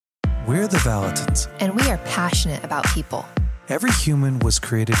We're the Valentins. And we are passionate about people. Every human was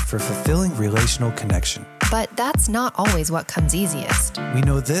created for fulfilling relational connection. But that's not always what comes easiest. We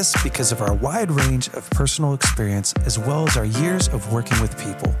know this because of our wide range of personal experience as well as our years of working with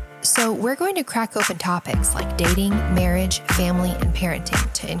people. So we're going to crack open topics like dating, marriage, family, and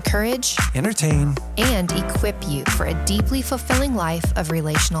parenting to encourage, entertain, and equip you for a deeply fulfilling life of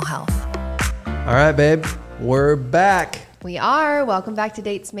relational health. All right, babe, we're back. We are. Welcome back to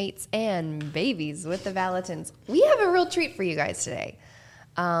Dates, Mates, and Babies with the Valentins. We have a real treat for you guys today.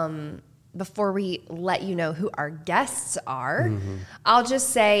 Before we let you know who our guests are, I'll just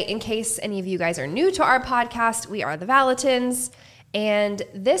say, in case any of you guys are new to our podcast, we are the Valentins, and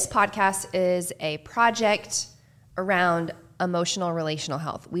this podcast is a project around emotional relational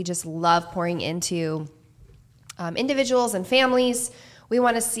health. We just love pouring into individuals and families. We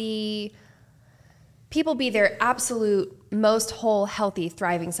want to see people be their absolute most whole, healthy,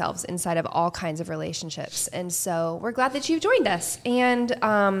 thriving selves inside of all kinds of relationships. And so we're glad that you've joined us.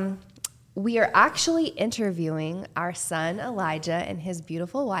 And we are actually interviewing our son, Elijah, and his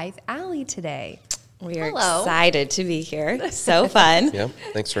beautiful wife, Allie, today. We are Hello. Excited to be here. So fun. Yep.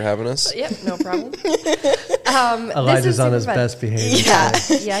 Thanks for having us. Yep, no problem. Elijah's on his best behavior. Yeah.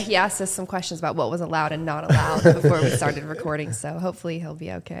 Yeah, he asked us some questions about what was allowed and not allowed before we started recording, so hopefully he'll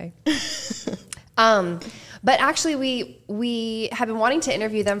be okay. But actually, we have been wanting to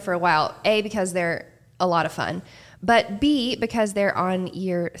interview them for a while, A, because they're a lot of fun, but B, because they're on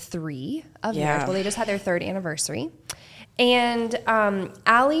year 3 of marriage. Well, they just had their 3rd anniversary. And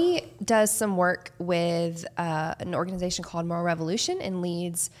Allie does some work with an organization called Moral Revolution and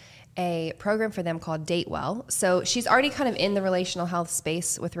leads a program for them called Date Well. So she's already kind of in the relational health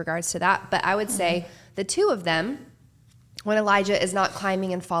space with regards to that. But I would say the two of them, when Elijah is not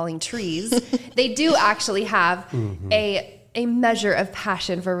climbing and falling trees, they do actually have a measure of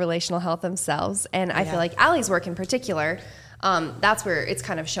passion for relational health themselves. And I feel like Allie's work in particular, that's where it's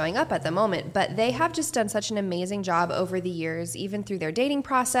kind of showing up at the moment. But they have just done such an amazing job over the years, even through their dating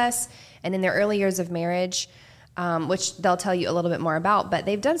process and in their early years of marriage, which they'll tell you a little bit more about. But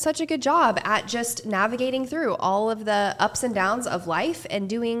they've done such a good job at just navigating through all of the ups and downs of life and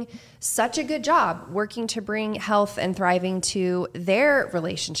doing such a good job working to bring health and thriving to their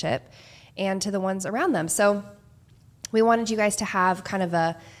relationship and to the ones around them. So we wanted you guys to have kind of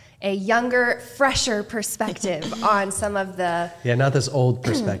a younger, fresher perspective on some of the... Yeah, not this old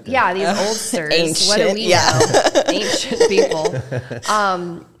perspective. Yeah, these oldsters. Ancient, What do we know? Ancient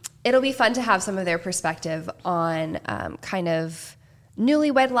people. It'll be fun to have some of their perspective on kind of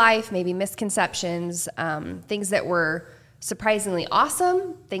newlywed life, maybe misconceptions, things that were surprisingly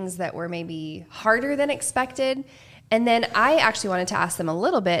awesome, things that were maybe harder than expected. And then I actually wanted to ask them a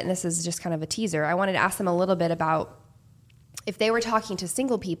little bit, and this is just kind of a teaser, I wanted to ask them a little bit about if they were talking to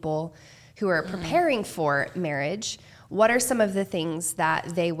single people who are preparing for marriage, what are some of the things that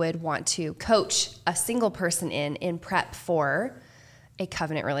they would want to coach a single person in prep for a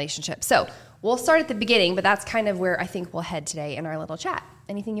covenant relationship? So we'll start at the beginning, but that's kind of where I think we'll head today in our little chat.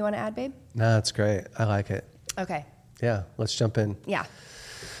 Anything you want to add, babe? No, that's great. I like it. Okay. Yeah, let's jump in. Yeah.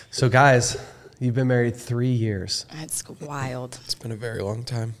 So guys, you've been married 3 years. That's wild. It's been a very long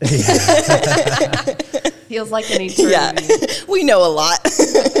time. Feels like an eternity. Yeah. We know a lot.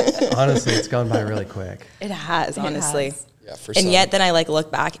 Honestly, it's gone by really quick. It has, honestly. has. Yeah, for And some. yet then I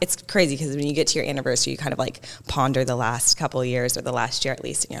look back. It's crazy because when you get to your anniversary, you kind of ponder the last couple of years or the last year at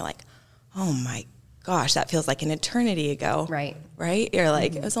least, and you're like, oh my gosh, that feels like an eternity ago. Right. Right? You're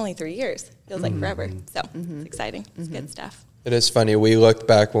like, it was only 3 years. Feels like forever. So it's exciting. It's good stuff. It is funny. We looked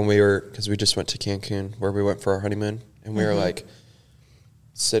back when because we just went to Cancun where we went for our honeymoon, and we were like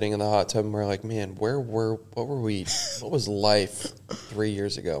sitting in the hot tub, and we're like, man, what was life 3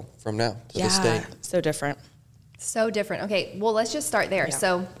 years ago from now to this day? So different. So different. Okay, well, let's just start there. Yeah.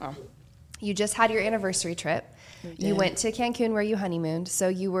 So you just had your anniversary trip. You went to Cancun where you honeymooned. So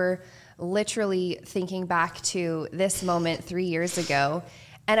you were literally thinking back to this moment 3 years ago.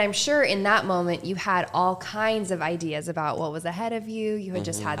 And I'm sure in that moment you had all kinds of ideas about what was ahead of you. You had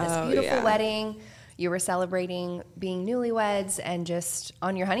just had this beautiful wedding. You were celebrating being newlyweds and just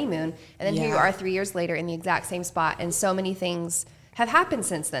on your honeymoon. And then here you are 3 years later in the exact same spot. And so many things have happened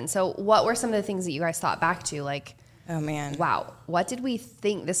since then. So what were some of the things that you guys thought back to? Like, Oh, man. wow, what did we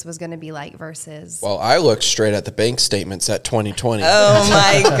think this was going to be like versus... Well, I looked straight at the bank statements at 2020. Oh,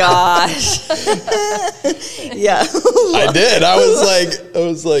 my gosh. Yeah. I did. I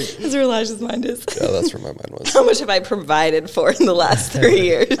was like, That's where Elijah's mind is. yeah, that's where my mind was. How much have I provided for in the last 3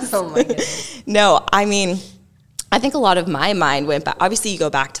 years? Oh, my goodness. No, I mean, I think a lot of my mind went back. Obviously, you go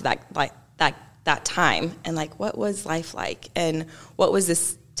back to that time and like, what was life like? And what was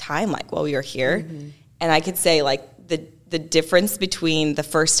this time like while we were here. And I could say like the difference between the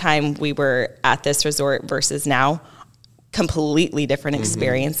first time we were at this resort versus now, completely different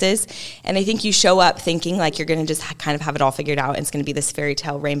experiences. And I think you show up thinking like you're going to just kind of have it all figured out, and it's going to be this fairy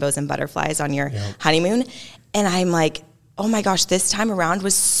tale rainbows and butterflies on your honeymoon. And I'm like, oh my gosh, this time around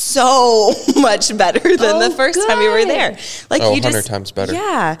was so much better than the first time we were there. Like 100 times better.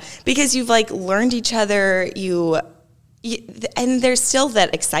 Yeah, because you've like learned each other, and there's still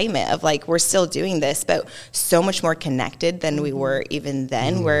that excitement of like, we're still doing this, but so much more connected than we were even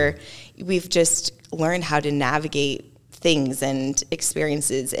then, where we've just learned how to navigate things and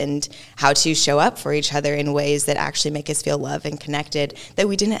experiences and how to show up for each other in ways that actually make us feel loved and connected that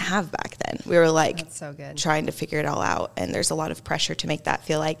we didn't have back then. We were like trying to figure it all out, and there's a lot of pressure to make that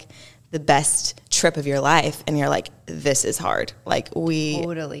feel like the best trip of your life, and you're like, this is hard. Like we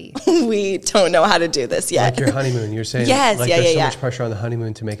don't know how to do this yet. Like your honeymoon, you're saying. Yes, like there's so much pressure on the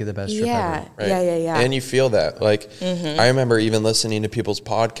honeymoon to make it the best trip ever. Right? Yeah. And you feel that. Like I remember even listening to people's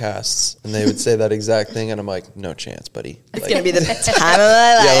podcasts, and they would say that exact thing, and I'm like, no chance, buddy. It's gonna be the time of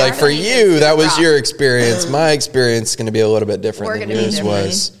my life. Yeah, like for you, that was your experience. My experience is gonna be a little bit different than yours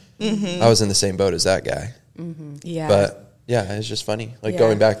was. I was in the same boat as that guy. Yeah, but. Yeah, it's just funny. Like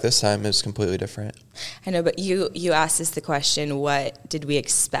going back this time, it was completely different. I know, but you asked us the question, what did we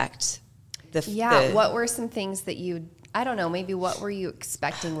expect? What were some things that I don't know, maybe what were you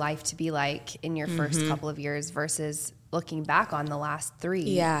expecting life to be like in your first couple of years versus looking back on the last 3?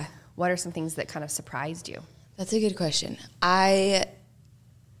 Yeah. What are some things that kind of surprised you? That's a good question. I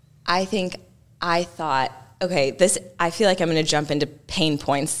think I thought, okay, I feel like I'm going to jump into pain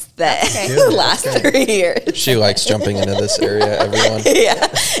points that last 3 years. She likes jumping into this area, everyone. Yeah,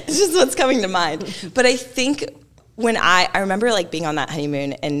 it's just what's coming to mind. But I think when I remember like being on that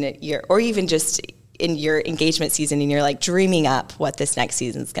honeymoon or even just in your engagement season, and you're like dreaming up what this next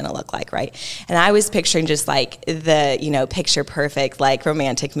season's going to look like, right? And I was picturing just like the, picture perfect, like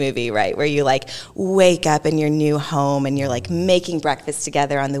romantic movie, right? Where you like wake up in your new home and you're like making breakfast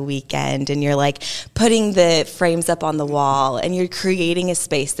together on the weekend, and you're like putting the frames up on the wall, and you're creating a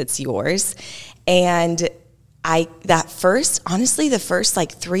space that's yours. And the first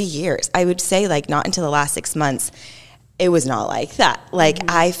like 3 years, I would say like not until the last 6 months, it was not like that. Like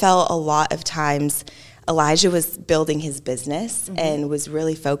I felt a lot of times Elijah was building his business and was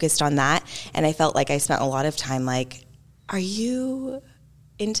really focused on that. And I felt like I spent a lot of time like, are you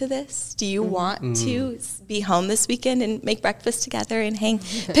into this? Do you want to be home this weekend and make breakfast together and hang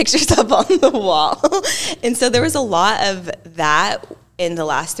pictures up on the wall? And so there was a lot of that in the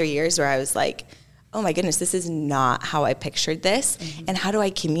last 3 years where I was like, oh my goodness, this is not how I pictured this. And how do I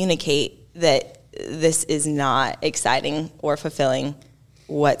communicate that this is not exciting or fulfilling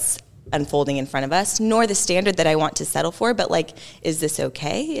what's unfolding in front of us, nor the standard that I want to settle for, but like, is this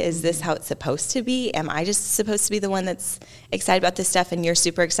okay? Is this how it's supposed to be? Am I just supposed to be the one that's excited about this stuff, and you're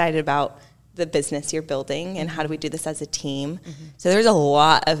super excited about the business you're building, and how do we do this as a team? So there's a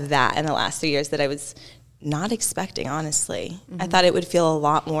lot of that in the last 3 years that I was not expecting, honestly. I thought it would feel a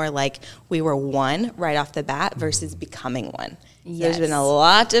lot more like we were one right off the bat versus becoming one. Yes. There's been a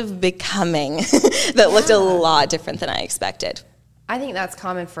lot of becoming that looked a lot different than I expected. I think that's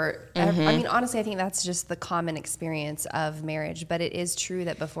common for, I mean, honestly, I think that's just the common experience of marriage. But it is true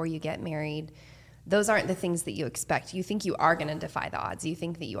that before you get married, those aren't the things that you expect. You think you are going to defy the odds. You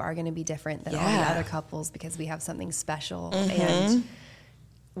think that you are going to be different than all the other couples because we have something special. And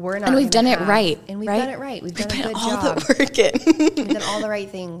we're not. And we've done it right. And we've done it right. We've done a good all job. The work in. We've done all the right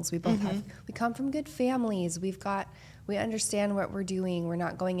things. We both have. We come from good families. We understand what we're doing. We're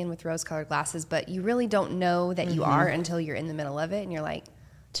not going in with rose-colored glasses, but you really don't know that you are until you're in the middle of it, and you're like,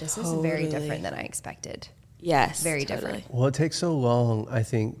 this is very different than I expected. Yes, very different. Well, it takes so long, I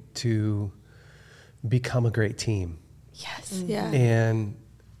think, to become a great team. Yes. Yeah. And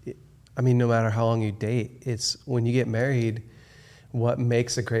I mean, no matter how long you date, it's when you get married, what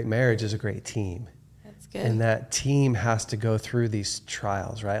makes a great marriage is a great team. That's good. And that team has to go through these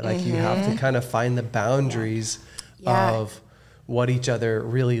trials, right? Like you have to kind of find the boundaries of what each other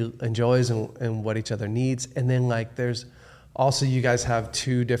really enjoys and what each other needs. And then like there's also, you guys have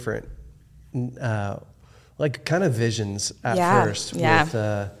two different like kind of visions at first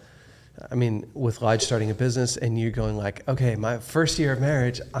with Lige starting a business and you going like, okay, my first year of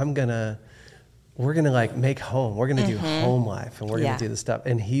marriage, we're going to like make home. We're going to do home life, and we're going to do this stuff.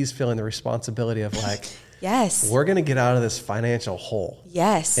 And he's feeling the responsibility of like, Yes. we're going to get out of this financial hole.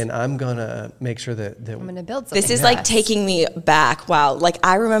 Yes. And I'm going to make sure that I'm going to build something. This is like taking me back. Wow. Like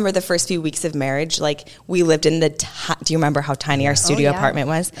I remember the first few weeks of marriage, like we lived in the, do you remember how tiny our studio apartment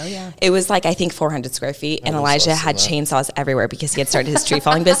was? Oh yeah. It was like, I think 400 square feet, and Elijah had chainsaws everywhere because he had started his tree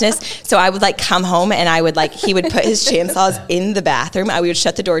falling business. So I would like come home and I would like, he would put his chainsaws in the bathroom. I would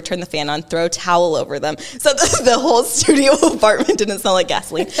shut the door, turn the fan on, throw a towel over them. So the whole studio apartment didn't smell like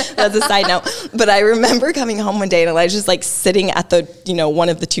gasoline. That's a side note. But I remember coming home one day and Elijah's like sitting at the, one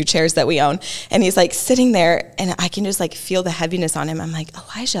of the 2 chairs that we own. And he's like sitting there and I can just like feel the heaviness on him. I'm like,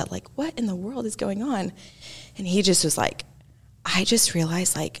 Elijah, like what in the world is going on? And he just was like, I just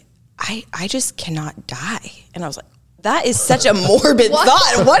realized like, I just cannot die. And I was like, that is such a morbid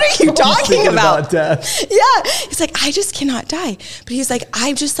thought. What are you talking about? Death. Yeah. He's like, I just cannot die. But he's like,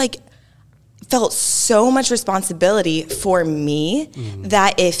 I just like felt so much responsibility for me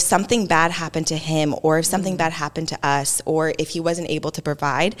that if something bad happened to him or if something bad happened to us or if he wasn't able to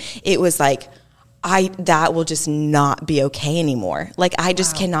provide, it was like, that will just not be okay anymore. Like I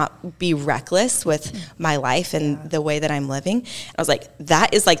just cannot be reckless with my life and the way that I'm living. And I was like,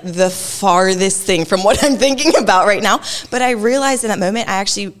 that is like the farthest thing from what I'm thinking about right now. But I realized in that moment, I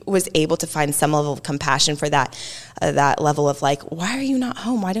actually was able to find some level of compassion for that level of like, why are you not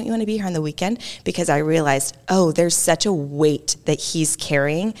home? Why don't you want to be here on the weekend? Because I realized, there's such a weight that he's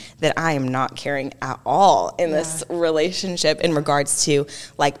carrying that I am not carrying at all in this relationship in regards to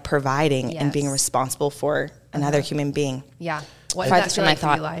like providing and being responsible for another human being. Yeah. What did that feel like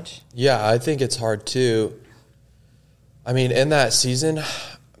for you, Lige? Yeah, I think it's hard too. I mean, in that season,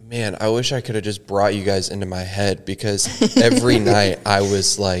 man, I wish I could have just brought you guys into my head because every night I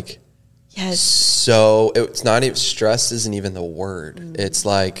was like, so it's not even, stress isn't even the word. It's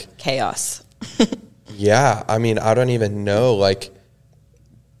like chaos. Yeah. I mean, I don't even know, like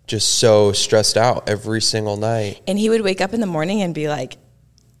just so stressed out every single night. And he would wake up in the morning and be like,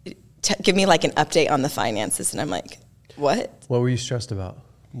 give me like an update on the finances. And I'm like, what? What were you stressed about?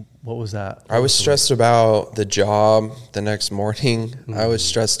 What was that? I was stressed about the job the next morning. I was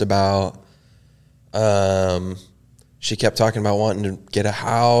stressed about, she kept talking about wanting to get a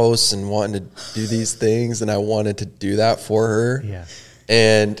house and wanting to do these things. And I wanted to do that for her. Yeah.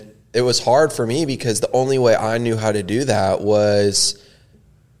 And it was hard for me because the only way I knew how to do that was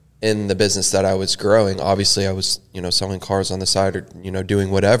in the business that I was growing. Obviously I was, selling cars on the side or,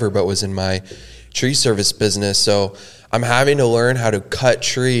 doing whatever, but was in my tree service business. So I'm having to learn how to cut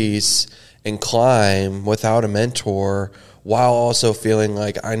trees and climb without a mentor while also feeling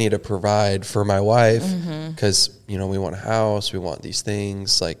like I need to provide for my wife because, we want a house, we want these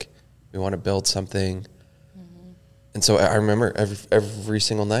things, like we want to build something. And so I remember every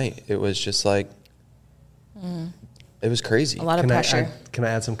single night, it was just like, it was crazy. A lot of pressure. Can I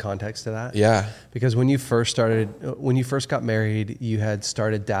add some context to that? Yeah. Because when you first got married, you had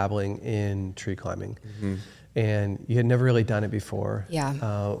started dabbling in tree climbing. And you had never really done it before.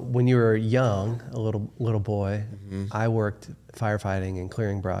 Yeah. When you were young, a little boy, I worked firefighting and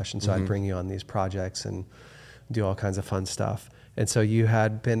clearing brush, and so I'd bring you on these projects and do all kinds of fun stuff. And so you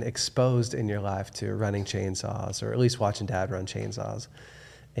had been exposed in your life to running chainsaws, or at least watching Dad run chainsaws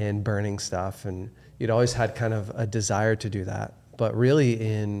and burning stuff. And you'd always had kind of a desire to do that. But really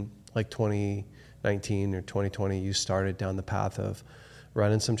in like 2019 or 2020, you started down the path of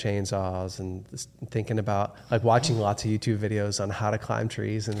running some chainsaws and thinking about like watching lots of YouTube videos on how to climb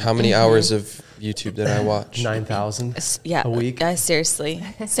trees. And how many hours of YouTube did I watch? 9,000 a week. Seriously,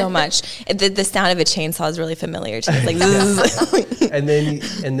 so much. The sound of a chainsaw is really familiar to me. It's like, and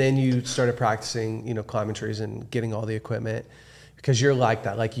then you started practicing, climbing trees and getting all the equipment because you're like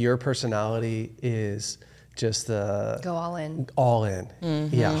that. Like your personality is just the go all in. All in.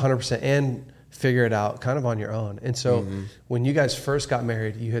 Yeah, 100%. And figure it out kind of on your own. And so when you guys first got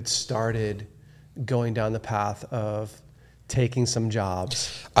married, you had started going down the path of taking some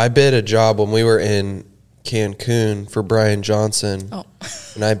jobs. I bid a job when we were in Cancun for Brian Johnson.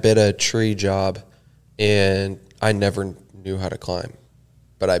 And I bid a tree job and I never knew how to climb,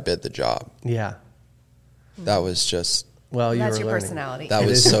 but I bid the job. Yeah. That was just... Well, that's your learning. Personality. That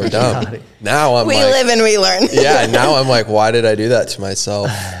was so dumb. Now I'm we live and we learn. Yeah, now I'm like, why did I do that to myself?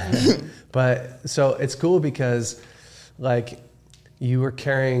 But so it's cool because like you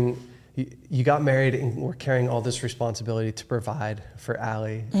got married and were carrying all this responsibility to provide for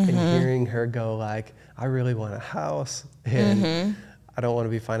Allie and hearing her go like, I really want a house and I don't want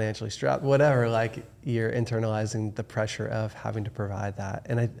to be financially strapped, whatever, like you're internalizing the pressure of having to provide that.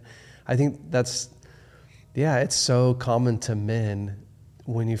 And I think that's, it's so common to men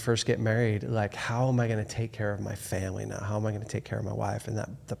when you first get married, like, how am I going to take care of my family now? How am I going to take care of my wife? And that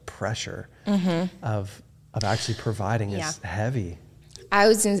the pressure of actually providing is heavy. I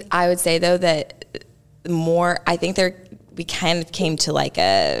would say though that I think we kind of came to like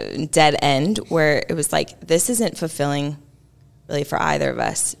a dead end where it was like, this isn't fulfilling really for either of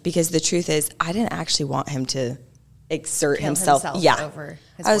us, because the truth is I didn't actually want him to exert himself over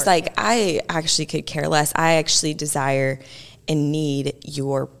his I was work. Like, I actually could care less. I actually desire and need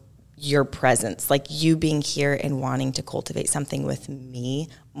your presence, like you being here and wanting to cultivate something with me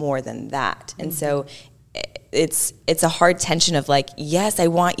more than that. And so it's a hard tension of like, yes, I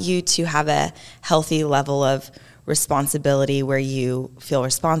want you to have a healthy level of responsibility where you feel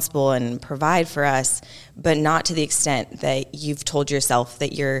responsible and provide for us, but not to the extent that you've told yourself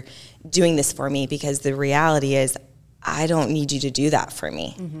that you're doing this for me, because the reality is I don't need you to do that for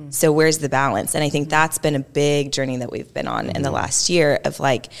me. Mm-hmm. So where's the balance? And I think that's been a big journey that we've been on in the last year of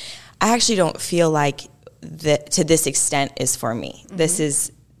like, I actually don't feel like that to this extent is for me.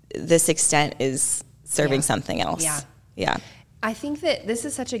 Mm-hmm. This extent is serving something else. Yeah. I think that this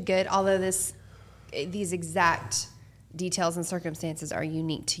is such a good, although these exact details and circumstances are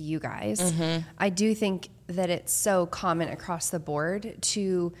unique to you guys, I do think that it's so common across the board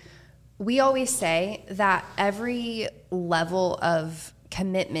we always say that every level of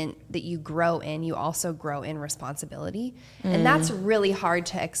commitment that you grow in, you also grow in responsibility. And that's really hard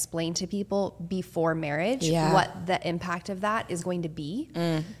to explain to people before marriage, what the impact of that is going to be.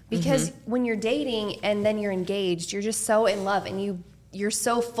 Because when you're dating and then you're engaged, you're just so in love and you're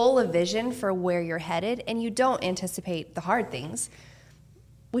so full of vision for where you're headed, and you don't anticipate the hard things,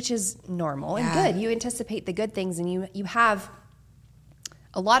 which is normal and good. You anticipate the good things, and you have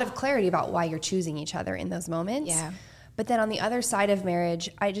a lot of clarity about why you're choosing each other in those moments. Yeah. But then on the other side of marriage,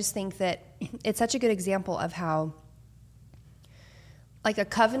 I just think that it's such a good example of how like a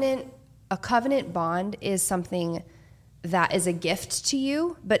covenant bond is something that is a gift to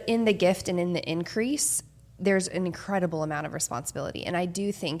you, but in the gift and in the increase, there's an incredible amount of responsibility. And I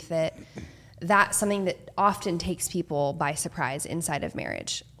do think that that's something that often takes people by surprise inside of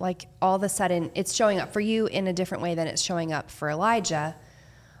marriage. Like all of a sudden it's showing up for you in a different way than it's showing up for Elijah.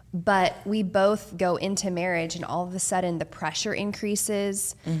 But we both go into marriage and all of a sudden the pressure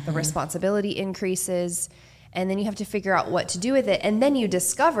increases, the responsibility increases, and then you have to figure out what to do with it. And then you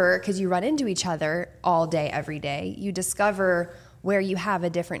discover, because you run into each other all day, every day, you discover where you have a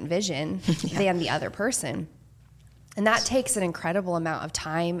different vision than the other person. And that takes an incredible amount of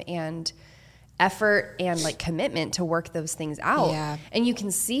time and effort and like commitment to work those things out. Yeah. And you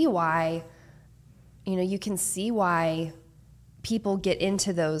can see why, people get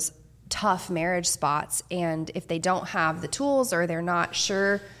into those tough marriage spots, and if they don't have the tools or they're not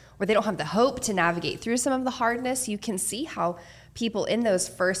sure or they don't have the hope to navigate through some of the hardness, you can see how people in those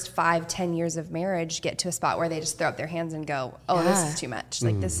first 5-10 years of marriage get to a spot where they just throw up their hands and go, this is too much.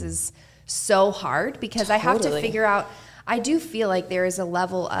 Like this is so hard because I have to figure out, I do feel like there is a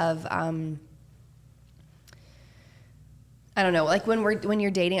level of, I don't know, like when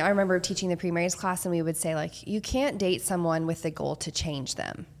you're dating, I remember teaching the pre-marriage class and we would say like, you can't date someone with the goal to change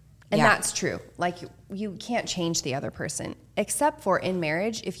them. And that's true. Like you can't change the other person, except for in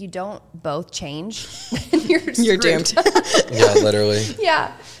marriage. If you don't both change, you're doomed. Yeah, literally.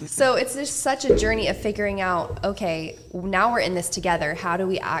 Yeah. So it's just such a journey of figuring out, okay, now we're in this together. How do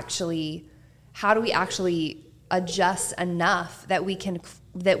we actually adjust enough that we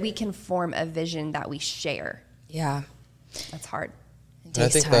can form a vision that we share? Yeah. That's hard. I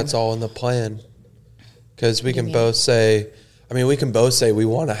think that's all in the plan, because we can both say we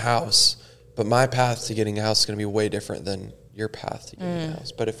want a house, but my path to getting a house is going to be way different than your path to getting a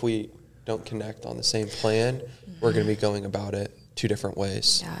house. But if we don't connect on the same plan, we're going to be going about it two different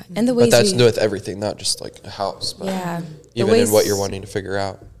ways. Yeah. And the ways but that's to do with everything, not just like a house, but even in what you're wanting to figure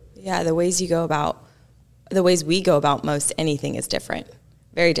out. Yeah, the ways we go about most anything is different,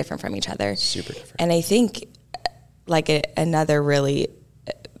 very different from each other. Super different. And I think like another really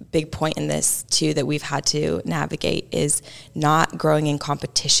big point in this too that we've had to navigate is not growing in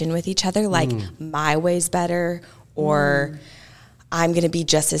competition with each other, like my way's better or I'm going to be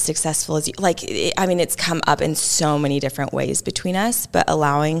just as successful as you. It's come up in so many different ways between us, but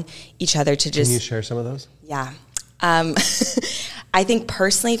allowing each other to just... Can you share some of those? Yeah. I think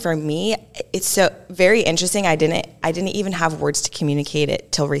personally for me, it's so very interesting. I didn't even have words to communicate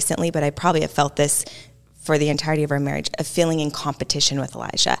it till recently, but I probably have felt this for the entirety of our marriage, of feeling in competition with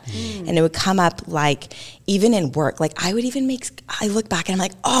Elijah. And it would come up like, even in work, like I look back and I'm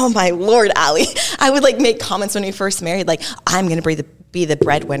like, oh my Lord, Allie. I would like make comments when we first married, like I'm going to be the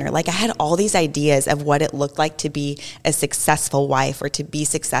breadwinner. Like I had all these ideas of what it looked like to be a successful wife or to be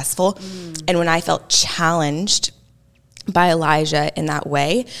successful. And when I felt challenged by Elijah in that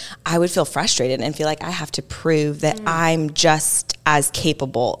way, I would feel frustrated and feel like I have to prove that I'm just as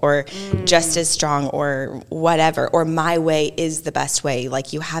capable or just as strong or whatever, or my way is the best way.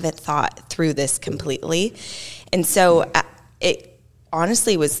 Like, you haven't thought through this completely. And so it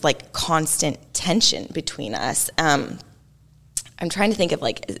honestly was like constant tension between us. I'm trying to think of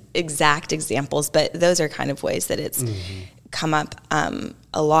like exact examples, but those are kind of ways that it's come up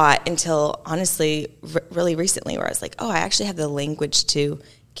a lot, until honestly really recently, where I was like, oh, I actually have the language to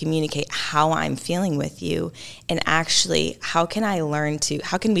communicate how I'm feeling with you, and actually how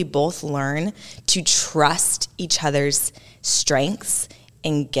can we both learn to trust each other's strengths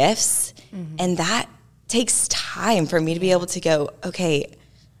and gifts. And that takes time for me to be able to go, okay,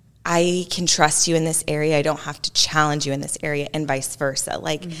 I can trust you in this area. I don't have to challenge you in this area, and vice versa.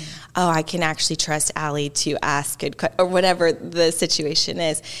 Like, oh, I can actually trust Allie to ask good or whatever the situation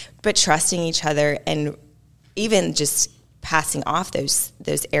is. But trusting each other, and even just passing off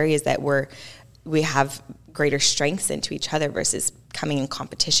those areas that we have greater strengths into each other, versus coming in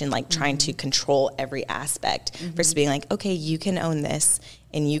competition, like trying to control every aspect, versus being like, okay, you can own this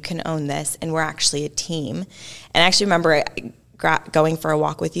and you can own this, and we're actually a team. And I actually remember going for a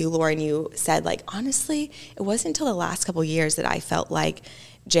walk with you, Lauren, you said, like, honestly, it wasn't until the last couple of years that I felt like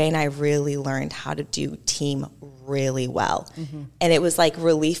Jay and I really learned how to do team really well. And it was like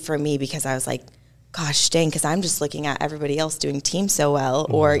relief for me, because I was like, gosh dang, because I'm just looking at everybody else doing team so well,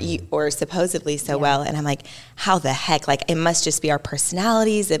 or supposedly so well, and I'm like, how the heck? Like, it must just be our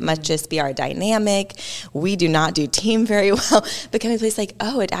personalities, it must just be our dynamic. We do not do team very well. But coming to a place like,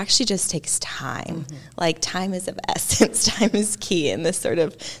 oh, it actually just takes time. Like, time is of essence. Time is key in this sort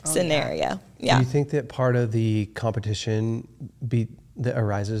of scenario. Yeah. Do you think that part of the competition that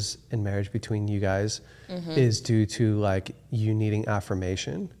arises in marriage between you guys is due to like you needing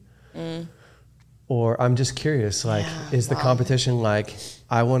affirmation? Or I'm just curious, like, is the competition like,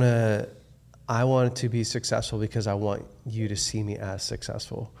 I want to be successful because I want you to see me as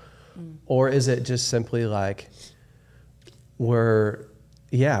successful? Or is it just simply like, I'm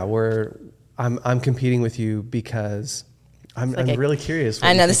competing with you because I'm really curious.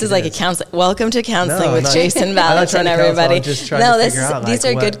 I know this is like a counseling. Welcome to counseling with Jason Valentin, everybody. These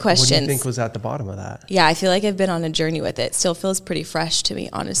are good questions. What do you think was at the bottom of that? Yeah, I feel like I've been on a journey with it. Still feels pretty fresh to me,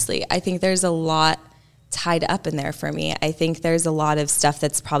 honestly. I think there's a lot tied up in there for me. I think there's a lot of stuff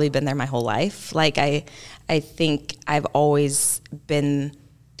that's probably been there my whole life. Like, I think I've always been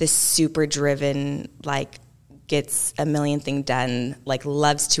this super driven, like, gets a million things done, like,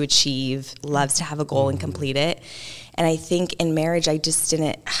 loves to achieve, loves to have a goal and complete it. And I think in marriage, I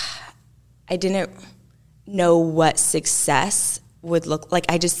didn't know what success would look like.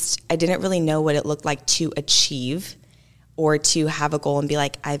 I didn't really know what it looked like to achieve, or to have a goal and be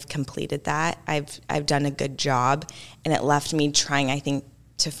like, I've completed that. I've done a good job. And it left me trying, I think,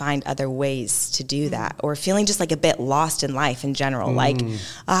 to find other ways to do that, or feeling just like a bit lost in life in general. Like,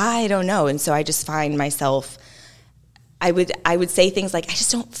 I don't know. And so I just find myself, I would say things like, I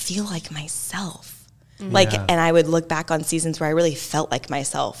just don't feel like myself. Like, and I would look back on seasons where I really felt like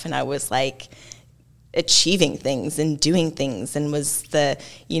myself, and I was like achieving things and doing things, and was the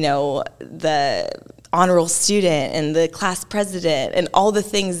honor roll student and the class president and all the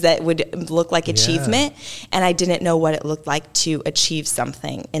things that would look like achievement. And I didn't know what it looked like to achieve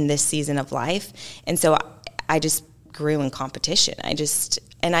something in this season of life. And so I just grew in competition. I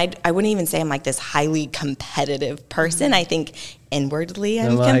wouldn't even say I'm like this highly competitive person. I think inwardly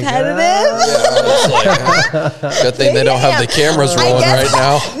I'm competitive. Good thing they don't have the cameras rolling right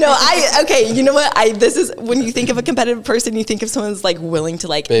now. No, okay, you know what? This is, when you think of a competitive person, you think of someone who's like willing to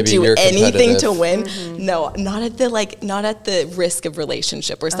like do anything to win. No, not at the risk of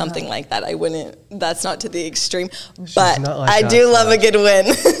relationship or something like that. I wouldn't, that's not to the extreme, but like I do love a good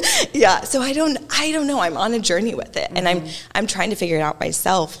win. Yeah. So I don't know. I'm on a journey with it, and I'm trying to figure it out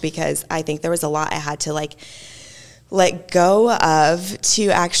myself, because I think there was a lot I had to like let go of to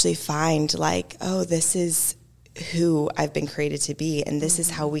actually find like, oh, this is who I've been created to be, and this is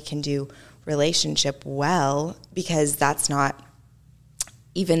how we can do relationship well, because that's not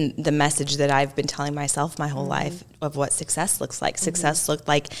even the message that I've been telling myself my whole life of what success looks like. Success looked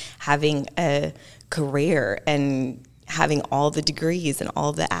like having a career and having all the degrees and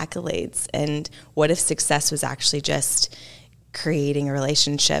all the accolades. And what if success was actually just creating a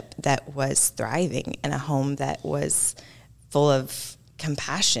relationship that was thriving, in a home that was full of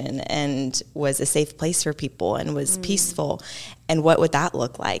compassion and was a safe place for people and was peaceful? And what would that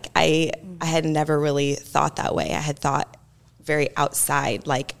look like? I had never really thought that way. I had thought very outside,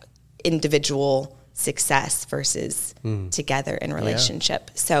 like individual success versus together in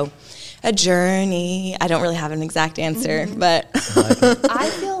relationship. Yeah. So a journey. I don't really have an exact answer, but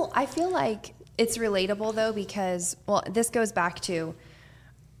I feel like it's relatable though, because, well, this goes back to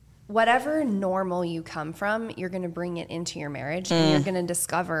whatever normal you come from, you're going to bring it into your marriage and you're going to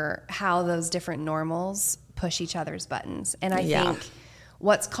discover how those different normals push each other's buttons. And I think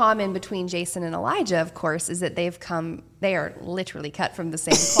what's common between Jason and Elijah, of course, is that they are literally cut from the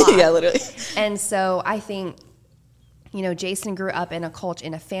same cloth. Yeah, literally. And so I think, you know, Jason grew up in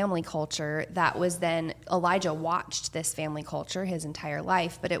a family culture that was then, Elijah watched this family culture his entire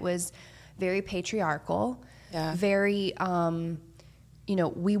life, but it was very patriarchal, very, you know,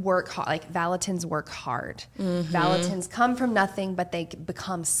 we work hard, like Valentins work hard. Valentins come from nothing, but they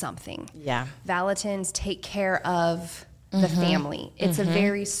become something. Yeah. Valentins take care of the family. It's a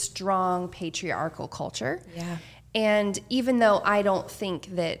very strong patriarchal culture. Yeah. And even though I don't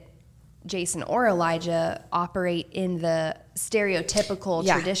think that Jason or Elijah operate in the stereotypical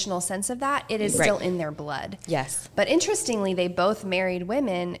traditional sense of that, it is still in their blood. Yes. But interestingly, they both married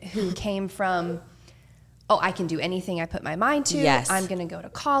women who came from, I can do anything I put my mind to. Yes. I'm going to go to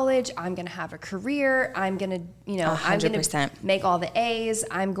college. I'm going to have a career. I'm going to, you know, 100%. I'm going to make all the A's.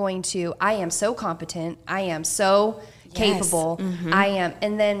 I am so competent. I am so capable. I am.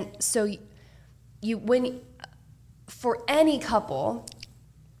 And then, so for any couple,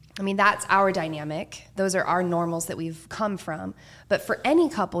 I mean, that's our dynamic. Those are our normals that we've come from. But for any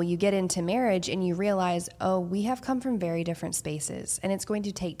couple, you get into marriage and you realize, we have come from very different spaces. And it's going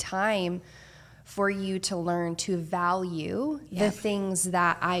to take time for you to learn to value the things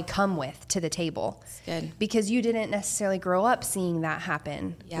that I come with to the table. That's good. Because you didn't necessarily grow up seeing that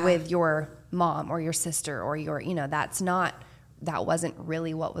happen with your mom or your sister or your, you know, that wasn't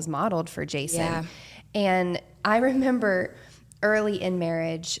really what was modeled for Jason. Yeah. And I remember early in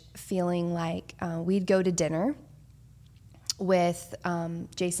marriage feeling like we'd go to dinner with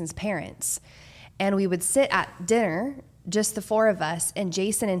Jason's parents, and we would sit at dinner, just the four of us, and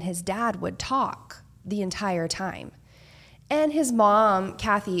Jason and his dad would talk the entire time. And his mom,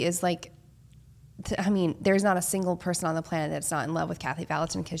 Kathy, is like, I mean, there's not a single person on the planet that's not in love with Kathy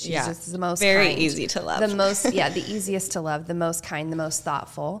Valentin, because she's just the most very kind, easy to love. The most, the easiest to love, the most kind, the most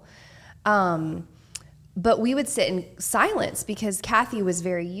thoughtful. But we would sit in silence because Kathy was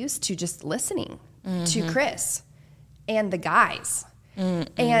very used to just listening to Chris and the guys.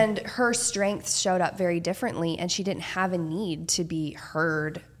 And her strengths showed up very differently, and she didn't have a need to be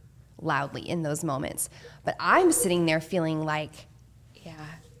heard loudly in those moments. But I'm sitting there feeling like,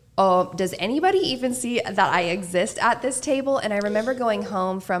 does anybody even see that I exist at this table? And I remember going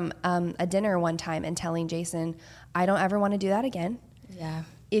home from a dinner one time and telling Jason, I don't ever want to do that again. Yeah.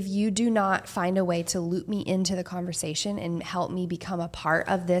 If you do not find a way to loop me into the conversation and help me become a part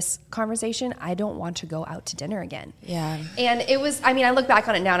of this conversation, I don't want to go out to dinner again. Yeah. And it was, I mean, I look back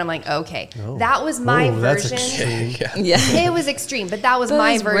on it now and I'm like, okay, that was my version. That's extreme. It was extreme, but that was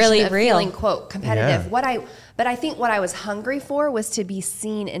my version really of feeling, quote, competitive. Yeah. But I think what I was hungry for was to be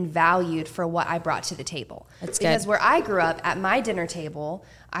seen and valued for what I brought to the table. That's because where I grew up at my dinner table,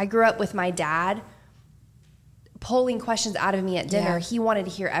 I grew up with my dad pulling questions out of me at dinner. He wanted to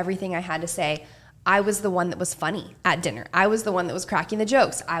hear everything I had to say. I was the one that was funny at dinner. I was the one that was cracking the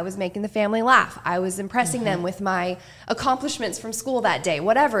jokes. I was making the family laugh. I was impressing them with my accomplishments from school that day,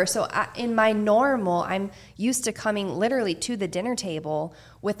 whatever. So in my normal, I'm used to coming literally to the dinner table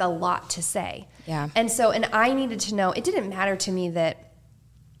with a lot to say. Yeah. And I needed to know, it didn't matter to me that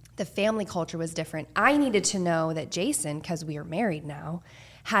the family culture was different. I needed to know that Jason, because we are married now,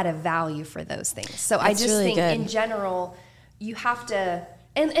 had a value for those things. So I just really think in general, you have to,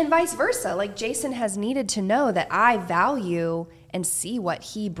 and vice versa. Like Jason has needed to know that I value and see what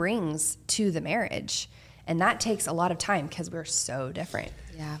he brings to the marriage. And that takes a lot of time because we're so different.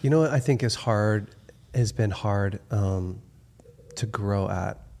 Yeah. You know what I think has been hard to grow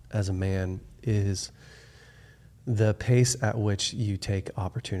at as a man is the pace at which you take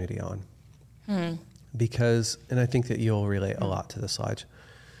opportunity on. Because, and I think that you'll relate a lot to this, Lige.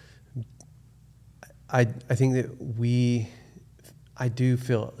 I think that I do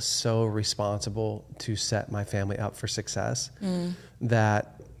feel so responsible to set my family up for success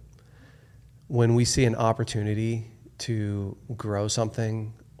that when we see an opportunity to grow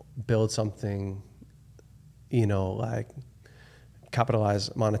something, build something, you know, like capitalize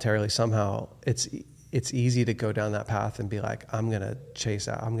monetarily somehow, it's easy to go down that path and be like, I'm going to chase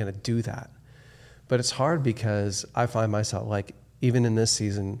that. I'm going to do that. But it's hard because I find myself like, even in this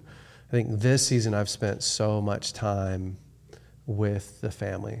season, I think this season I've spent so much time with the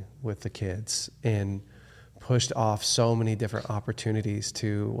family, with the kids, and pushed off so many different opportunities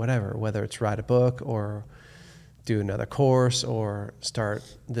to whether it's write a book or do another course or start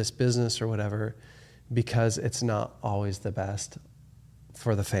this business or whatever, because it's not always the best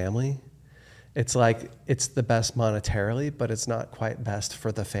for the family. It's like it's the best monetarily, but it's not quite best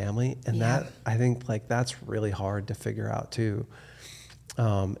for the family. And that, I think, like, that's really hard to figure out too,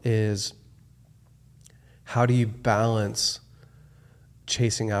 is how do you balance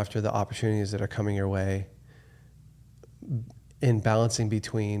chasing after the opportunities that are coming your way in balancing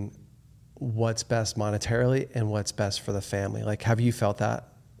between what's best monetarily and what's best for the family? Like, have you felt that?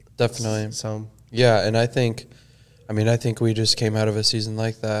 Definitely. Some. Yeah. And I think we just came out of a season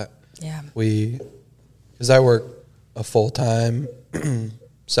like that. Yeah. Because I work a full-time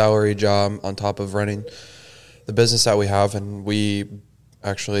salary job on top of running the business that we have. And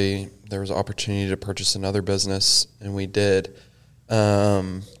there was an opportunity to purchase another business, and we did.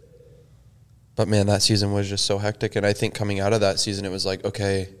 But man, that season was just so hectic. And I think coming out of that season, it was like,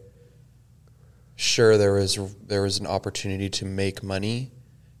 okay, sure, there was an opportunity to make money,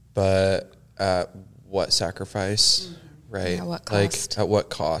 but at what sacrifice, right? At what cost? Like, at what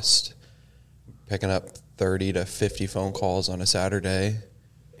cost? Picking up 30 to 50 phone calls on a Saturday,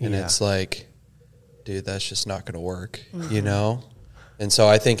 and it's like, dude, that's just not going to work, you know? And so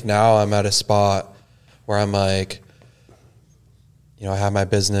I think now I'm at a spot where I'm like, you know, I have my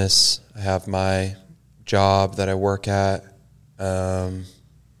business, I have my job that I work at, and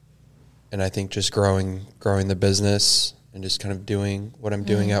I think just growing the business and just kind of doing what I'm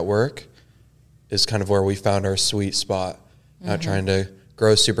doing at work is kind of where we found our sweet spot. Not trying to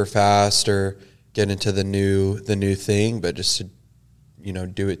grow super fast or get into the new thing, but just to, you know,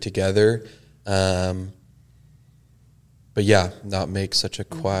 do it together. But yeah, not make such a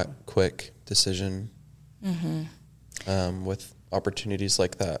quick decision with opportunities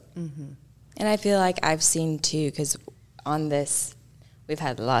like that. And I feel like I've seen too, because on this, we've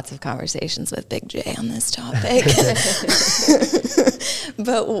had lots of conversations with Big J on this topic.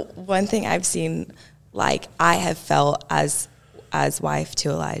 But one thing I've seen, like I have felt as wife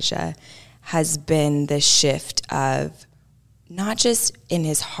to Elijah, has been the shift of not just in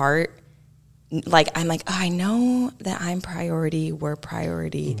his heart. Like, I'm like, oh, I know that I'm priority, we're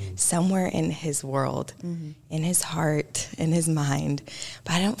priority somewhere in his world, in his heart, in his mind,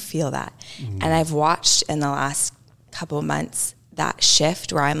 but I don't feel that. And I've watched in the last couple of months that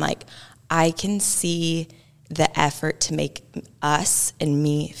shift where I'm like, I can see the effort to make us and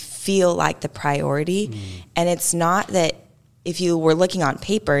me feel like the priority. And it's not that if you were looking on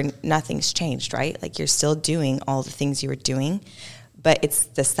paper, nothing's changed, right? Like, you're still doing all the things you were doing, but it's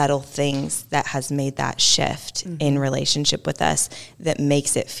the subtle things that has made that shift in relationship with us that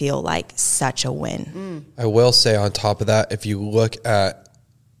makes it feel like such a win. I will say on top of that, if you look at,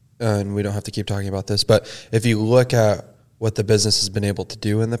 and we don't have to keep talking about this, but if you look at what the business has been able to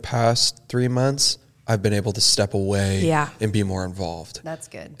do in the past 3 months, I've been able to step away and be more involved. That's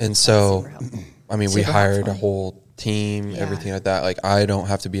good. And so, I mean, we hired helpful. a whole team, everything like that. Like, I don't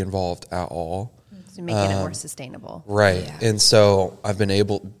have to be involved at all. So making it more sustainable. Right. Yeah. And so I've been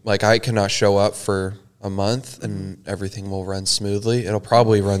able, like, I cannot show up for a month and everything will run smoothly. It'll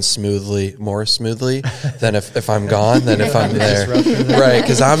probably run more smoothly than if I'm gone than if I'm there. Right.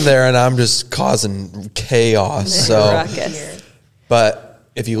 Because I'm there and I'm just causing chaos. So, but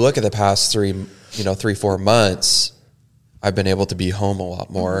if you look at the past 3-4 months, I've been able to be home a lot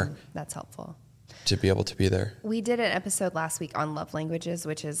more. That's helpful. To be able to be there. We did an episode last week on love languages,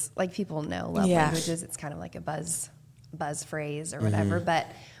 which is, like, people know love languages. It's kind of like a buzz phrase or whatever. But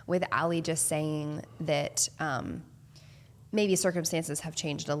with Allie just saying that maybe circumstances have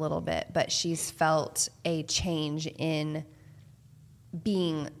changed a little bit, but she's felt a change in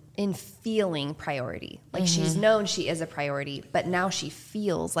feeling priority. Like, she's known she is a priority, but now she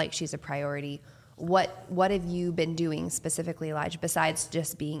feels like she's a priority. What have you been doing specifically, Elijah, besides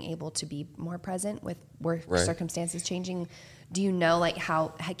just being able to be more present with work circumstances changing? Do you know, like, how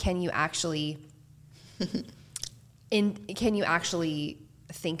can you actually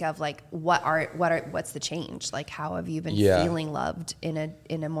think of, like, what's the change? Like, how have you been feeling loved in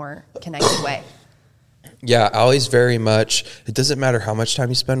a more connected way? Yeah, Allie's very much, it doesn't matter how much time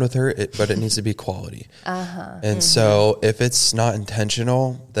you spend with her, but it needs to be quality. And so if it's not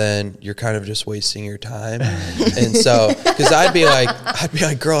intentional, then you're kind of just wasting your time. And so, because I'd be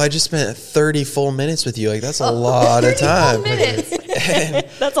like, girl, I just spent 30 full minutes with you. Like, that's a lot of time.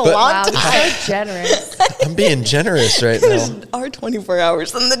 That's a lot of time. So generous. I'm being generous right now. Our 24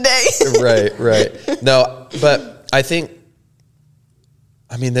 hours in the day. Right. No, but I think,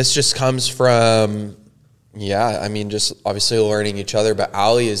 I mean, this just comes from Yeah, I mean, just obviously learning each other, but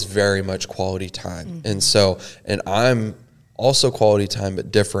Allie is very much quality time. And I'm also quality time,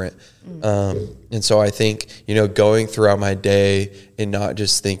 but different. And so I think, going throughout my day and not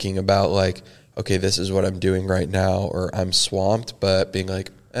just thinking about like, okay, this is what I'm doing right now, or I'm swamped, but being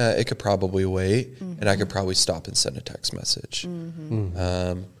like, it could probably wait, and I could probably stop and send a text message.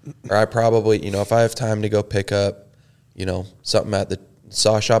 Or I probably, if I have time to go pick up, something at the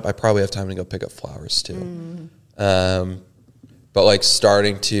saw shop, I probably have time to go pick up flowers too. But like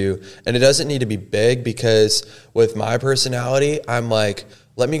starting to, and it doesn't need to be big, because with my personality, I'm like,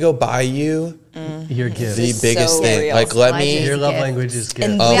 let me go buy you your gift. the biggest thing. real. Like, let me. Your love language is gift.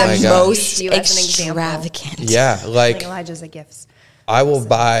 And Oh my the gosh. most You as an example. extravagant. Yeah, like Elijah's a gifts. I will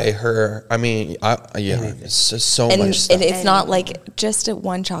buy her. I mean, it's just so much stuff. And it's not like just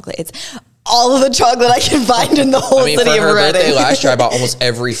one chocolate. It's all of the chocolate I can find in the whole I mean, for city of her birthday Redding. last year, I bought almost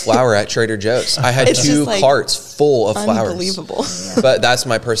every flower at Trader Joe's. I had It's 2 just, like, carts full of flowers. Unbelievable. But that's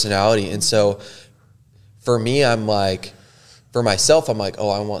my personality. And so for me, I'm like, for myself, I'm like, oh,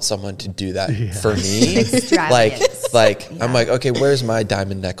 I want someone to do that for me. Extravagance. I'm like, okay, where's my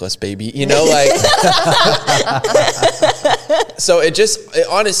diamond necklace, baby? Like, so it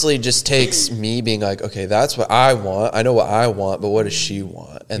honestly just takes me being like, okay, that's what I want. I know what I want, but what does she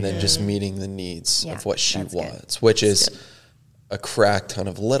want? And then just meeting the needs of what she wants, which is a crack ton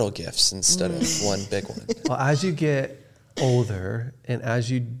of little gifts instead of one big one. Well, as you get older and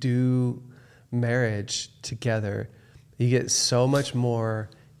as you do marriage together, you get so much more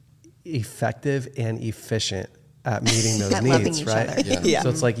effective and efficient at meeting those At loving needs, each right? other. Yeah. So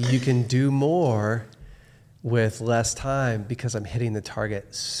it's like you can do more with less time because I'm hitting the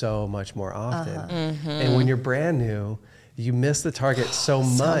target so much more often. And when you're brand new, you miss the target so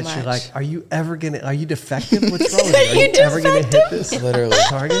much. You're like, are you defective? What's wrong with you? Are you ever going to hit this Literally.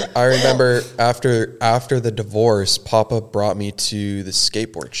 target? I remember after the divorce, Papa brought me to the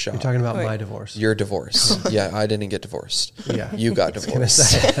skateboard shop. You're talking about my divorce. Your divorce. Yeah, I didn't get divorced. Yeah. You got Gonna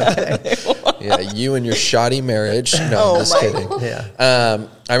divorced. say, Yeah, you and your shoddy marriage. No, I'm just kidding. yeah.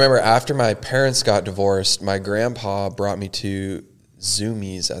 I remember after my parents got divorced, my grandpa brought me to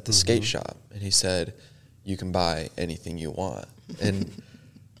Zoomies at the skate shop, and he said, you can buy anything you want. And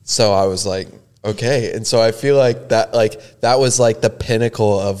so I was like, okay. And so I feel like that was like the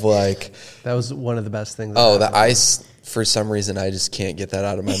pinnacle of like, That was one of the best things. oh, that the ice, for some reason, I just can't get that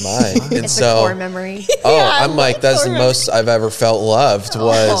out of my mind. And It's so, a core memory. I'm like, that's the most I've ever felt loved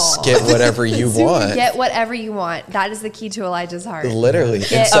was get whatever you want. Get whatever you want. That is the key to Elijah's heart. Literally. And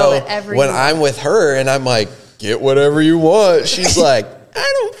Get so whatever when you I'm with her and I'm like, get whatever you want, she's like,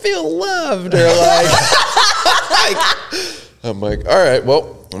 I don't feel loved. Or I'm like, all right,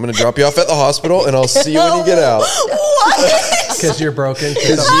 well, I'm going to drop you off at the hospital and I'll see you when you get out. because you're broken.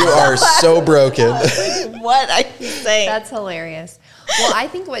 Because you are so broken. What are you saying? That's hilarious. Well, I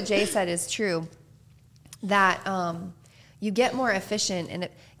think what Jay said is true, that you get more efficient. And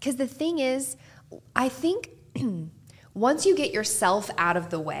because the thing is, I think once you get yourself out of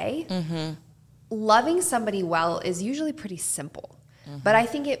the way, loving somebody well is usually pretty simple. But I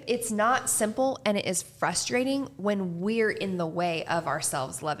think it's not simple, and it is frustrating when we're in the way of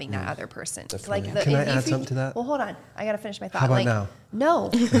ourselves loving that other person. Like Can I add something to that? Well, hold on. I got to finish my thought. How about like, now? No.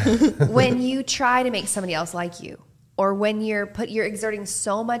 When you try to make somebody else like you, or when you're exerting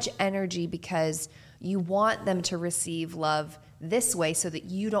so much energy because you want them to receive love this way so that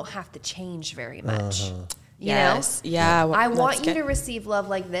you don't have to change very much. You know? Yeah. I that's want you good. to receive love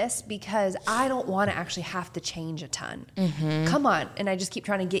like this because I don't want to actually have to change a ton. Come on. And I just keep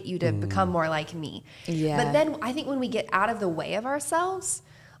trying to get you to become more like me. Yeah. But then I think when we get out of the way of ourselves,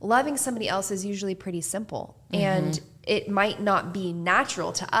 loving somebody else is usually pretty simple. And it might not be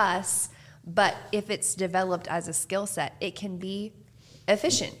natural to us, but if it's developed as a skill set, it can be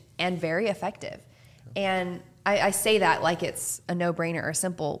efficient and very effective. And I say that like it's a no-brainer or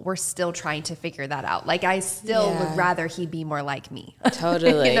simple. We're still trying to figure that out. Like I still would rather he be more like me.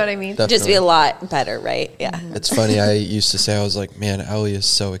 Totally. You know what I mean? Just be a lot better, right? Yeah. It's funny. I used to say, I was like, man, Allie is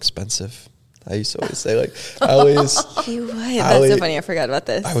so expensive. I used to always say, like, Allie is. You would. That's Allie- so funny. I forgot about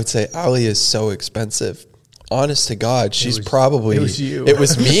this. I would say, Allie is so expensive. Honest to God, she's probably. it was you. It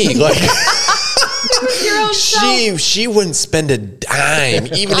was me. Like. Your own self. She wouldn't spend a dime,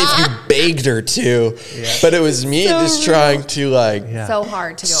 even if you begged her to. But it was me just trying to like Yeah. So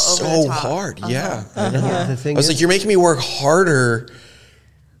hard to go over so the top. hard. Yeah. Yeah, the thing I was is, like, you're making me work harder.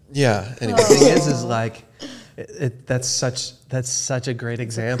 Yeah. Anyway. the thing is like, that's such a great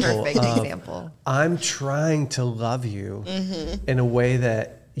example. Perfect of, example. I'm trying to love you in a way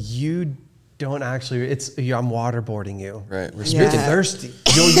that you don't actually, I'm waterboarding you. Right. We're You're thirsty.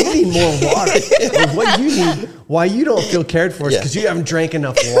 You need more water. Like what you need, why you don't feel cared for is because you haven't drank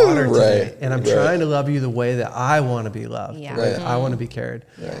enough water today. And I'm trying to love you the way that I want to be loved, the way that I want to be cared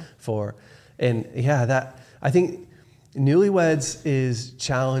for. And I think newlyweds is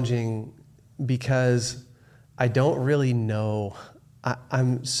challenging because I don't really know.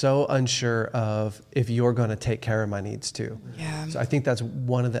 I'm so unsure of if you're going to take care of my needs too. Yeah. So I think that's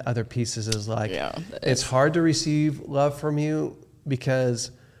one of the other pieces is like, it's hard to receive love from you because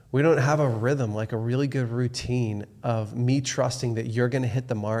we don't have a rhythm, like a really good routine of me trusting that you're going to hit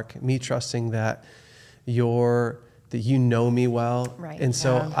the mark, me trusting that that you know me well. Right. And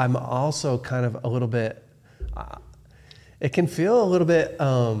so I'm also kind of a little bit, it can feel a little bit,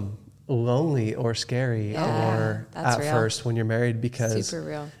 lonely or scary or at first when you're married because super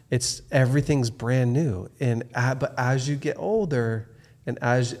real. Everything's brand new. But as you get older and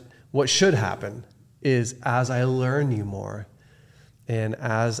what should happen is as I learn you more and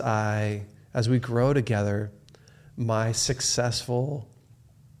as we grow together, me being successful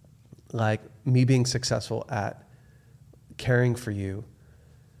at caring for you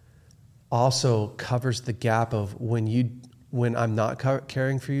also covers the gap of when I'm not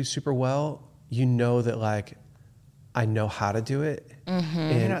caring for you super well, you know that like I know how to do it. Mm-hmm.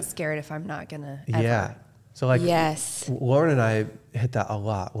 And you're not scared if I'm not gonna ever. Yeah. So like Lauren and I hit that a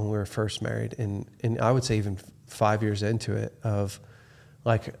lot when we were first married, and I would say even 5 years into it of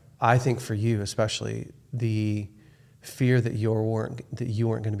like I think for you especially the fear that you weren't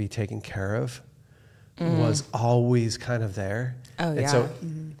going to be taken care of was always kind of there. Oh, and so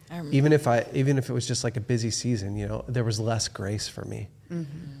even if it was just like a busy season, there was less grace for me.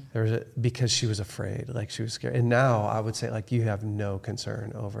 Mm-hmm. Because she was afraid, like she was scared. And now I would say like you have no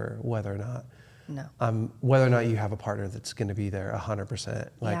concern over whether or not you have a partner that's going to be there 100%.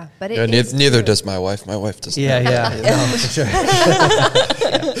 Like, but neither does my wife. My wife doesn't. No, for sure.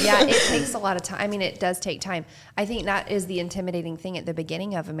 It takes a lot of time. I mean, it does take time. I think that is the intimidating thing at the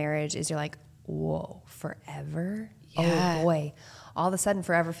beginning of a marriage is you're like, whoa, forever? Yeah. Oh boy. All of a sudden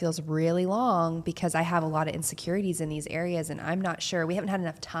forever feels really long because I have a lot of insecurities in these areas and I'm not sure. We haven't had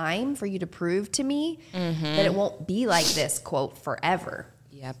enough time for you to prove to me that it won't be like this, quote, forever.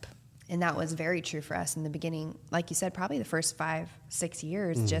 Yep. And that was very true for us in the beginning. Like you said, probably the first 5-6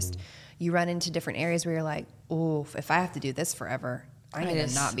 years, just you run into different areas where you're like, oh, if I have to do this forever, I'm going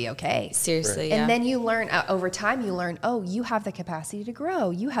to not be okay. Seriously, And then you learn, over time, you have the capacity to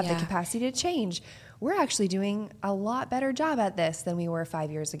grow. You have the capacity to change. We're actually doing a lot better job at this than we were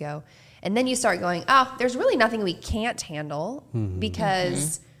 5 years ago. And then you start going, there's really nothing we can't handle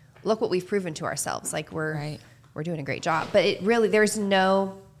because look what we've proven to ourselves. Like we're doing a great job. But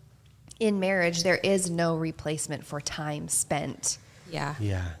in marriage, there is no replacement for time spent.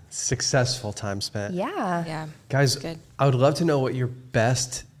 Yeah. Successful time spent. Yeah. Guys, I would love to know what your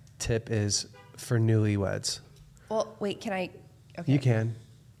best tip is for newlyweds. Well, wait, can I? Okay. You can.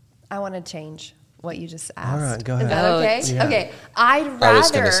 I want to change what you just asked. All right, go ahead. Is that okay? Yeah. Okay. I was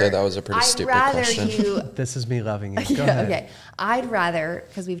going to say that was a pretty stupid question. This is me loving you. Go ahead. Okay. I'd rather,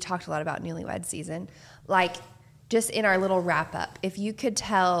 because we've talked a lot about newlywed season, like just in our little wrap up, if you could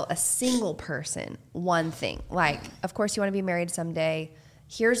tell a single person one thing, like, of course you want to be married someday.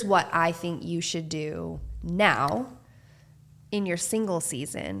 Here's what I think you should do now in your single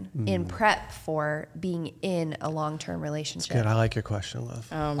season in prep for being in a long-term relationship. Good. I like your question, love.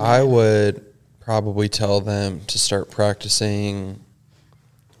 I would probably tell them to start practicing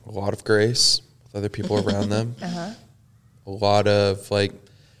a lot of grace with other people around them. A lot of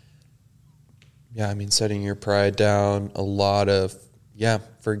setting your pride down, a lot of,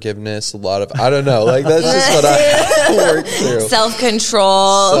 forgiveness, a lot of, I don't know, like that's just what I work through.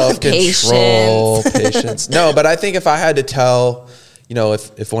 Self-control, patience. No, but I think if I had to tell,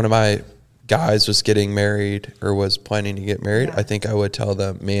 if one of my guys was getting married or was planning to get married, I think I would tell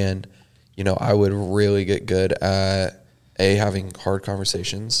them, man, I would really get good at having hard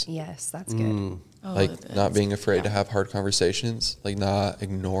conversations. Yes, that's good. Not being afraid to have hard conversations, like not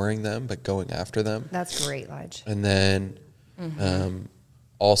ignoring them, but going after them. That's great, Lige. And then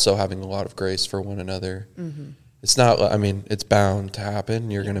also having a lot of grace for one another. It's not, it's bound to happen.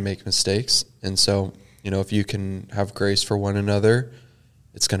 You're going to make mistakes. And so, if you can have grace for one another,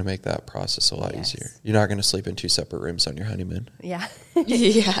 it's going to make that process a lot easier. You're not going to sleep in 2 separate rooms on your honeymoon. Yeah.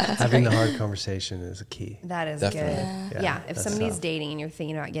 Having the hard conversation is a key. That is Definitely. good. Yeah. If somebody's dating and you're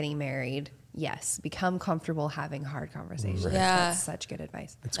thinking about getting married, yes, become comfortable having hard conversations. Right. Yeah. That's such good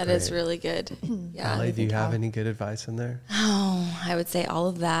advice. That is really good. Allie, do you have any good advice in there? Oh, I would say all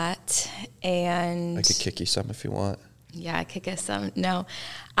of that. And I could kick you some if you want. Yeah, kick us some. No,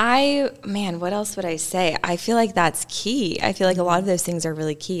 what else would I say? I feel like that's key. I feel like a lot of those things are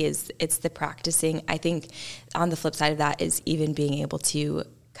really key. It's the practicing. I think on the flip side of that is even being able to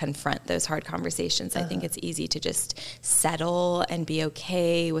confront those hard conversations. I think it's easy to just settle and be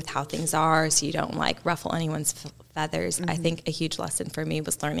okay with how things are so you don't like ruffle anyone's feathers. I think a huge lesson for me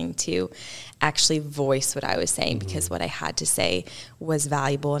was learning to actually voice what I was saying because what I had to say was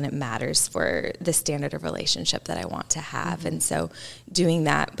valuable and it matters for the standard of relationship that I want to have. And so doing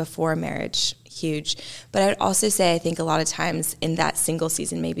that before marriage, huge. But I'd also say I think a lot of times in that single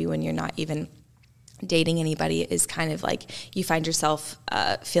season, maybe when you're not even dating anybody, is kind of like you find yourself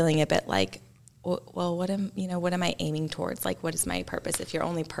feeling a bit like, well, what am I aiming towards? Like, what is my purpose? If your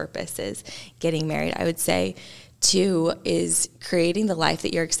only purpose is getting married, I would say 2 is creating the life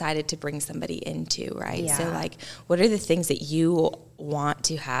that you're excited to bring somebody into, right? Yeah. So like, what are the things that you want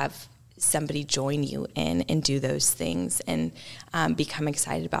to have somebody join you in and do those things and become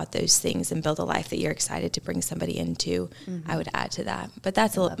excited about those things and build a life that you're excited to bring somebody into? I would add to that. But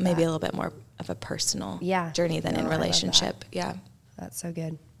that's maybe a little bit more of a personal journey than in relationship. Yeah. That's so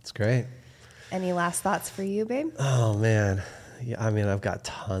good. It's great. Any last thoughts for you, babe? Oh, man. Yeah, I mean, I've got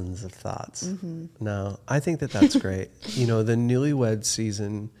tons of thoughts. No, I think that's great. The newlywed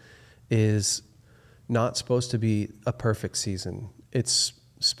season is not supposed to be a perfect season. It's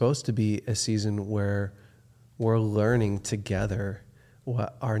supposed to be a season where we're learning together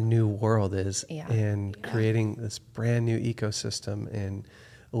what our new world is and creating this brand new ecosystem and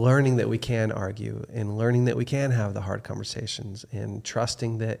learning that we can argue and learning that we can have the hard conversations and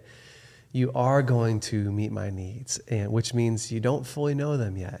trusting that you are going to meet my needs, and which means you don't fully know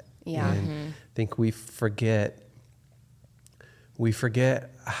them yet. Yeah. And I think we forget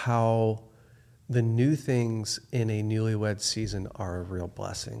how the new things in a newlywed season are a real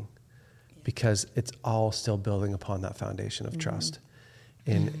blessing because it's all still building upon that foundation of trust.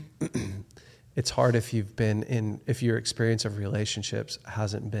 And it's hard if your experience of relationships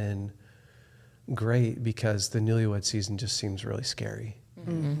hasn't been great because the newlywed season just seems really scary.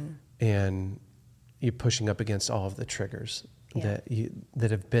 And you're pushing up against all of the triggers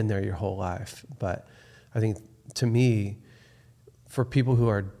that have been there your whole life. But I think, to me, for people who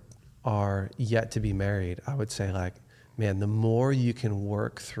are yet to be married, I would say, like, man, the more you can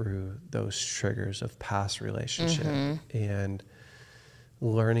work through those triggers of past relationship and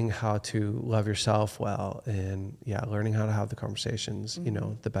learning how to love yourself well and learning how to have the conversations,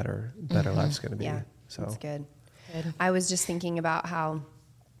 the better life's going to be. Yeah, so that's good. I was just thinking about how,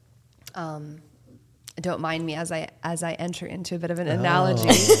 don't mind me as I enter into a bit of an analogy.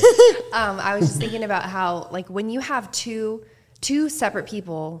 I was just thinking about how, like, when you have two separate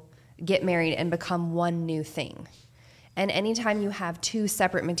people get married and become one new thing, and anytime you have 2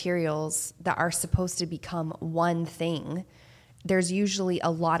 separate materials that are supposed to become one thing, there's usually a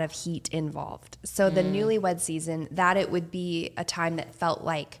lot of heat involved. So the newlywed season, that it would be a time that felt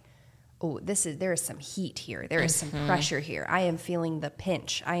like, oh, there is some heat here. There is some pressure here. I am feeling the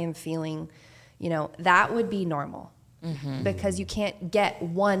pinch. I am feeling, that would be normal because you can't get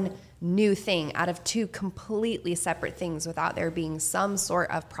one new thing out of 2 completely separate things without there being some sort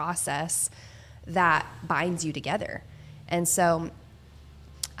of process that binds you together. And so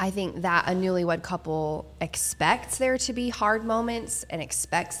I think that a newlywed couple expects there to be hard moments and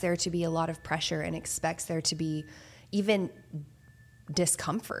expects there to be a lot of pressure and expects there to be even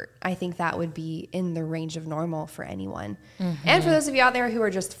discomfort. I think that would be in the range of normal for anyone. And for those of you out there who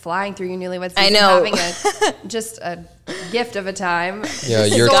are just flying through your newlywed season, having just a gift of a time. Yeah,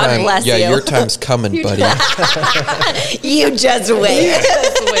 your time. Yeah, your time's coming, buddy. You just wait.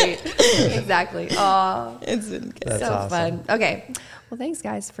 Just wait. Exactly. Oh, It's been good. That's so awesome. fun. Okay. Well, thanks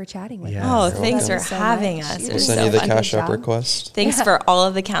guys for chatting with us. Oh, You're thanks for welcome. So having much. us. You're It We'll was send so you the fun. cash Good app job. request. Thanks for all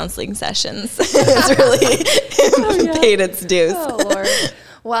of the counseling sessions. It's really paid its dues. Oh, Lord.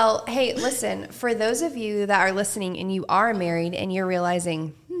 Well, hey, listen, for those of you that are listening and you are married and you're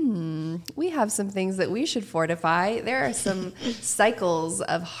realizing, we have some things that we should fortify. There are some cycles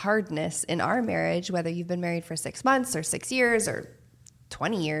of hardness in our marriage, whether you've been married for 6 months or 6 years or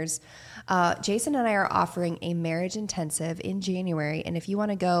 20 years. Jason and I are offering a marriage intensive in January. And if you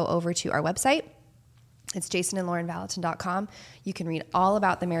want to go over to our website, it's jasonandlaurenvalentin.com. You can read all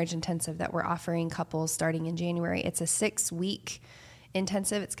about the marriage intensive that we're offering couples starting in January. It's a 6-week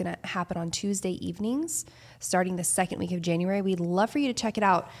intensive. It's going to happen on Tuesday evenings, starting the 2nd week of January. We'd love for you to check it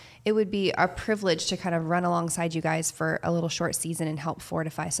out. It would be a privilege to kind of run alongside you guys for a little short season and help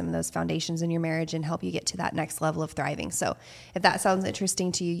fortify some of those foundations in your marriage and help you get to that next level of thriving. So if that sounds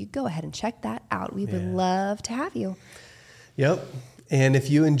interesting to you, you go ahead and check that out. We would love to have you. Yep. And if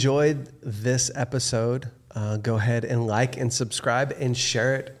you enjoyed this episode, go ahead and like and subscribe and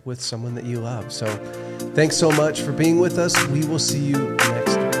share it with someone that you love. So thanks so much for being with us. We will see you next